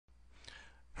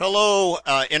Hello,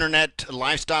 Internet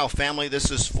Lifestyle family.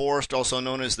 This is Forrest, also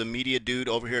known as the Media Dude,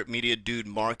 over here at Media Dude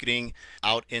Marketing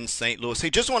out in St. Louis. Hey,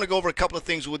 just want to go over a couple of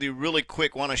things with you really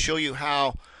quick. Want to show you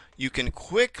how you can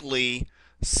quickly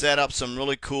set up some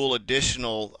really cool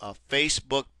additional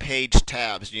Facebook page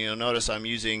tabs. You'll notice I'm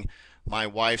using my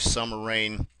wife's Summer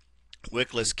Rain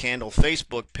Wickless Candle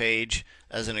Facebook page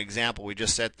as an example. We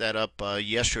just set that up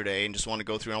yesterday and just want to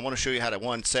go through. I want to show you how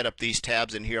to set up these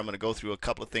tabs in here. I'm going to go through a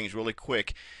couple of things really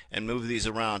quick and move these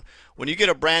around. When you get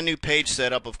a brand new page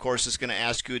set up, of course, it's going to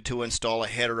ask you to install a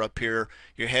header up here.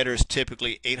 Your header is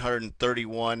typically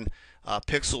 831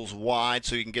 pixels wide,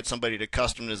 so you can get somebody to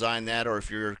custom design that, or if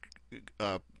you're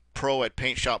pro at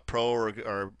Paint Shop Pro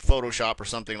or Photoshop or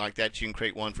something like that, you can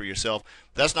create one for yourself.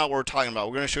 That's not what we're talking about.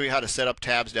 We're going to show you how to set up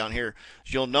tabs down here.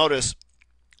 You'll notice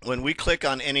when we click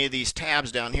on any of these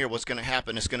tabs down here, what's going to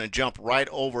happen is going to jump right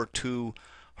over to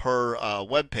her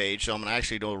web page. So I'm going to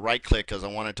actually do a right click because I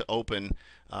want it to open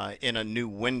in a new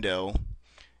window,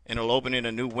 and it'll open in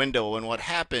a new window. And what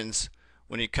happens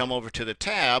when you come over to the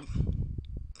tab,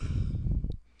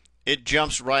 it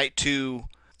jumps right to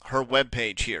her web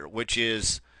page here, which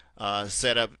is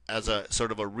set up as a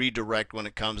sort of a redirect when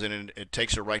it comes in, and it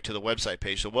takes her right to the website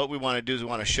page. So what we want to do is we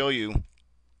want to show you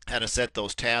how to set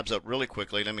those tabs up really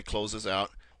quickly. Let me close this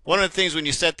out. One of the things when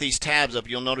you set these tabs up,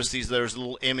 you'll notice there's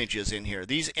little images in here.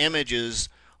 These images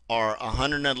are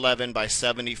 111 by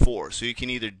 74, so you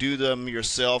can either do them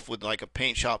yourself with like a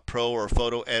Paint Shop Pro or a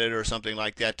photo editor or something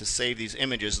like that to save these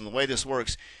images. And the way this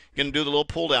works, you're going to do the little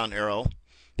pull down arrow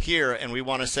here, and we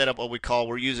want to set up what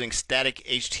we're using static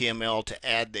HTML to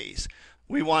add these.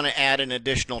 We want to add an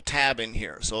additional tab in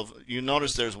here. So if you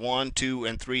notice there's 1, 2,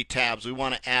 and 3 tabs. We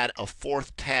want to add a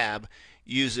 4th tab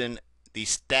using the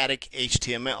static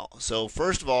HTML. So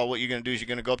first of all, what you're going to do is you're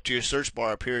going to go up to your search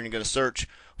bar up here and you're going to search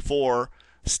for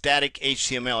static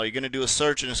HTML. You're going to do a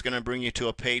search and it's going to bring you to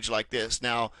a page like this.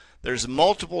 Now there's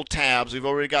multiple tabs. We've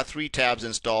already got 3 tabs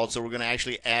installed, so we're going to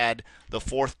actually add the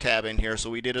 4th tab in here. So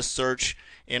we did a search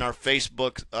in our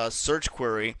Facebook search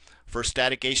query for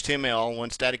static HTML. When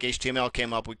static HTML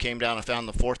came up, we came down and found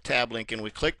the 4th tab link and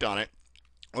we clicked on it.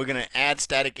 We're going to add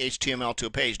static HTML to a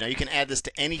page. Now you can add this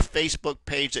to any Facebook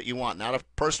page that you want, not a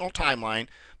personal timeline,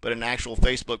 but an actual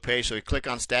Facebook page. So we click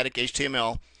on static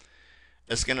HTML.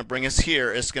 It's going to bring us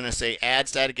here. It's going to say add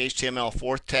static HTML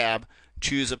 4th tab,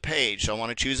 choose a page. So I want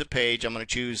to choose a page. I'm going to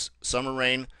choose Summer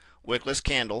Rain Wickless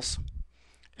Candles.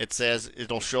 It says,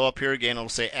 it'll show up here again. It'll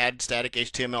say add static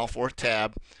HTML 4th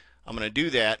tab. I'm going to do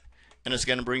that, and it's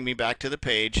going to bring me back to the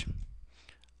page.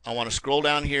 I want to scroll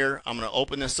down here. I'm going to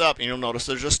open this up, and you'll notice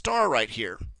there's a star right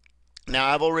here. Now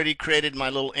I've already created my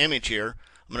little image here.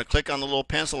 I'm going to click on the little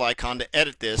pencil icon to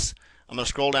edit this. I'm going to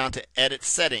scroll down to edit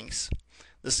settings.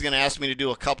 This is going to ask me to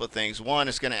do a couple of things. One,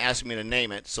 it's going to ask me to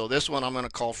name it. So this one I'm going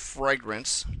to call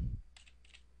Fragrance.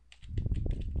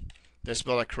 Did I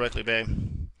spell that correctly,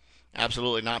 babe?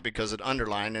 Absolutely not, because it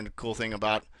underlined. And the cool thing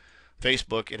about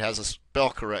Facebook, it has a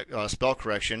spell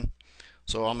correction.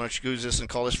 So I'm going to choose this and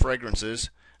call this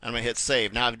Fragrances. I'm going to hit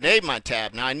save. Now I've named my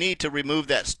tab. Now I need to remove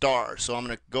that star. So I'm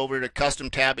going to go over to custom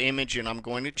tab image and I'm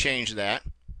going to change that.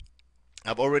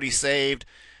 I've already saved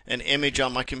an image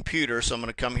on my computer, so I'm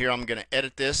going to come here. I'm going to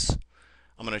edit this.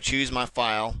 I'm going to choose my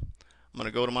file. I'm going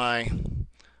to go to my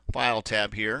file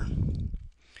tab here.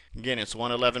 Again, it's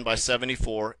 111 by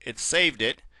 74. It saved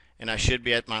it, and I should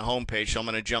be at my home page. So I'm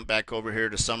going to jump back over here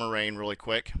to Summer Rain really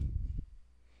quick.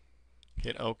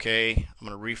 Hit OK. I'm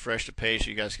going to refresh the page so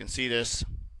you guys can see this.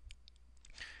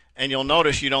 And you'll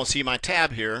notice you don't see my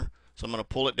tab here. So I'm going to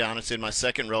pull it down. It's in my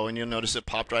 2nd row, and you'll notice it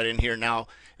popped right in here. Now,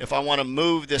 if I want to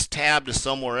move this tab to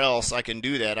somewhere else, I can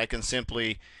do that. I can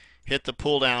simply hit the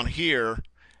pull down here,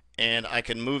 and I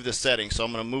can move the settings. So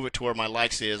I'm going to move it to where my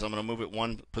likes is. I'm going to move it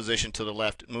one position to the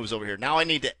left. It moves over here. Now I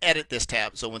need to edit this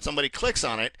tab. So when somebody clicks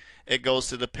on it, it goes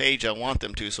to the page I want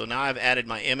them to. So now I've added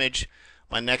my image.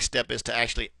 My next step is to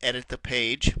actually edit the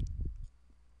page.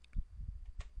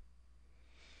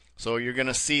 So you're going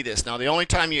to see this. Now the only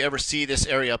time you ever see this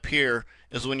area up here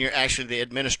is when you're actually the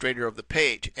administrator of the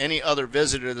page. Any other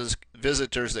visitors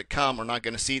that come are not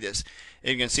going to see this.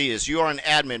 And you can see is you are in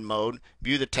admin mode.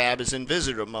 View the tab is in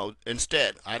visitor mode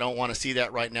instead. I don't want to see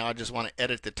that right now. I just want to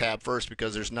edit the tab first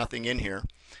because there's nothing in here.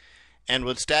 And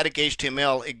with static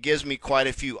HTML, it gives me quite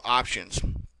a few options.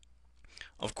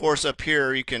 Of course, up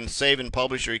here you can save and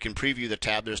publish, or you can preview the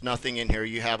tab. There's nothing in here.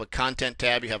 You have a content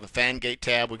tab, you have a Fangate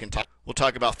tab. We'll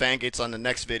talk about Fangates on the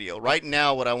next video. Right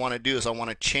now what I want to do is I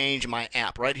want to change my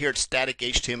app. Right here it's static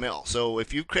HTML. So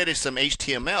if you've created some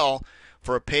HTML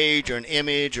for a page or an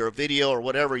image or a video or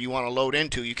whatever you want to load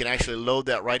into, you can actually load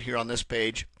that right here on this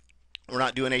page We're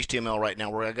not doing HTML right now.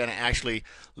 We're going to actually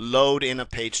load in a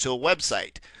page to a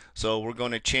website. So we're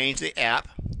going to change the app.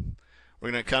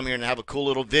 We're going to come here and have a cool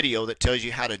little video that tells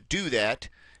you how to do that.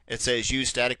 It says use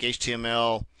static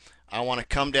HTML. I want to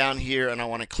come down here and I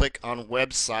want to click on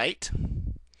website.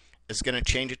 It's going to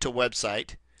change it to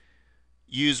website.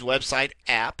 Use website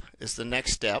app is the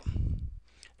next step.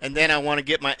 And then I want to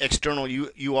get my external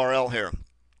URL here.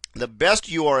 The best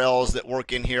URLs that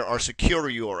work in here are secure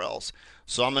URLs.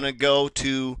 So I'm going to go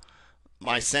to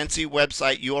my Sensi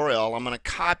website URL. I'm going to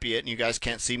copy it, and you guys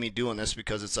can't see me doing this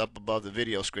because it's up above the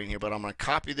video screen here, but I'm going to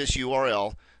copy this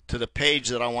URL to the page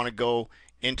that I want to go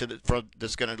into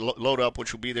that's going to load up,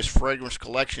 which will be this fragrance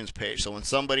collections page. So when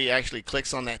somebody actually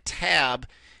clicks on that tab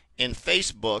in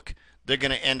Facebook, they're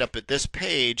going to end up at this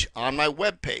page on my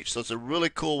web page. So it's a really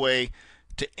cool way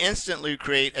to instantly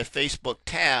create a Facebook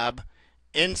tab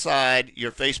inside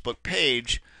your Facebook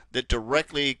page that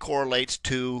directly correlates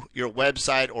to your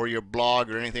website or your blog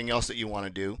or anything else that you want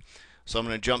to do. So I'm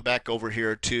going to jump back over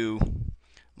here to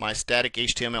my static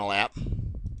HTML app.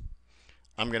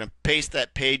 I'm going to paste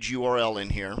that page URL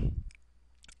in here.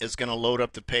 It's going to load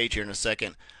up the page here in a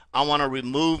second. I want to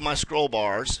remove my scroll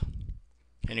bars,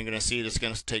 and you're going to see it's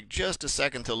going to take just a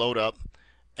second to load up,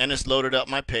 and it's loaded up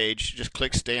my page. Just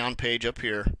click stay on page up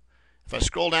here. If I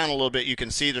scroll down a little bit, you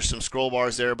can see there's some scroll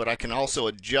bars there, but I can also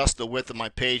adjust the width of my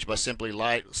page by simply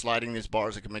sliding these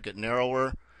bars. I can make it narrower,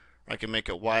 or I can make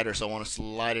it wider, so I want to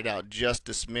slide it out just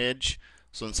a smidge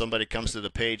so when somebody comes to the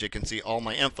page they can see all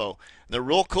my info. The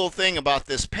real cool thing about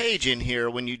this page in here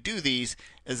when you do these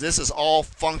is this is all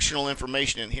functional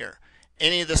information in here.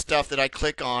 Any of the stuff that I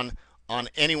click on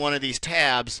any one of these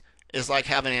tabs is like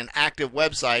having an active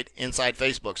website inside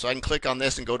Facebook. So I can click on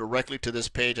this and go directly to this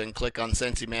page. I can click on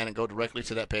Sensi Man and go directly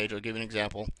to that page. I'll give you an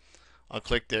example. I'll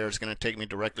click there. It's going to take me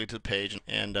directly to the page.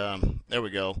 And there we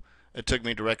go. It took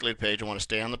me directly to the page. I want to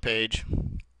stay on the page.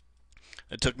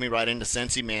 It took me right into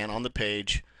Sensi Man on the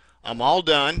page. I'm all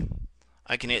done.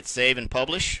 I can hit save and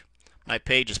publish. My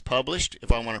page is published.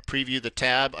 If I want to preview the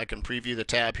tab, I can preview the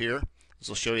tab here. This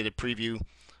will show you the preview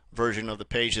version of the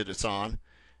page that it's on.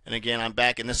 And again, I'm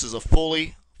back, and this is a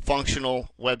fully functional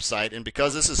website. And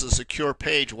because this is a secure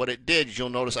page, what it did is you'll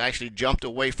notice I actually jumped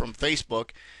away from Facebook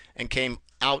and came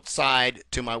outside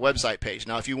to my website page.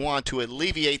 Now, if you want to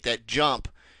alleviate that jump,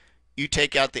 you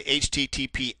take out the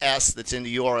HTTPS that's in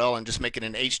the URL and just make it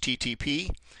an HTTP,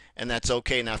 and that's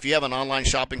okay. Now, if you have an online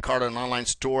shopping cart or an online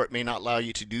store, it may not allow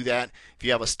you to do that. If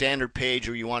you have a standard page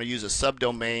or you want to use a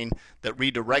subdomain that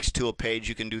redirects to a page,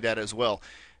 you can do that as well.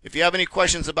 If you have any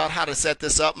questions about how to set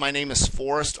this up, my name is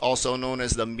Forrest, also known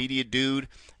as the Media Dude,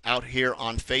 out here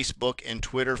on Facebook and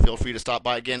Twitter. Feel free to stop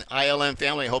by again. ILM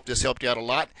family, I hope this helped you out a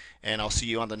lot, and I'll see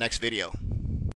you on the next video.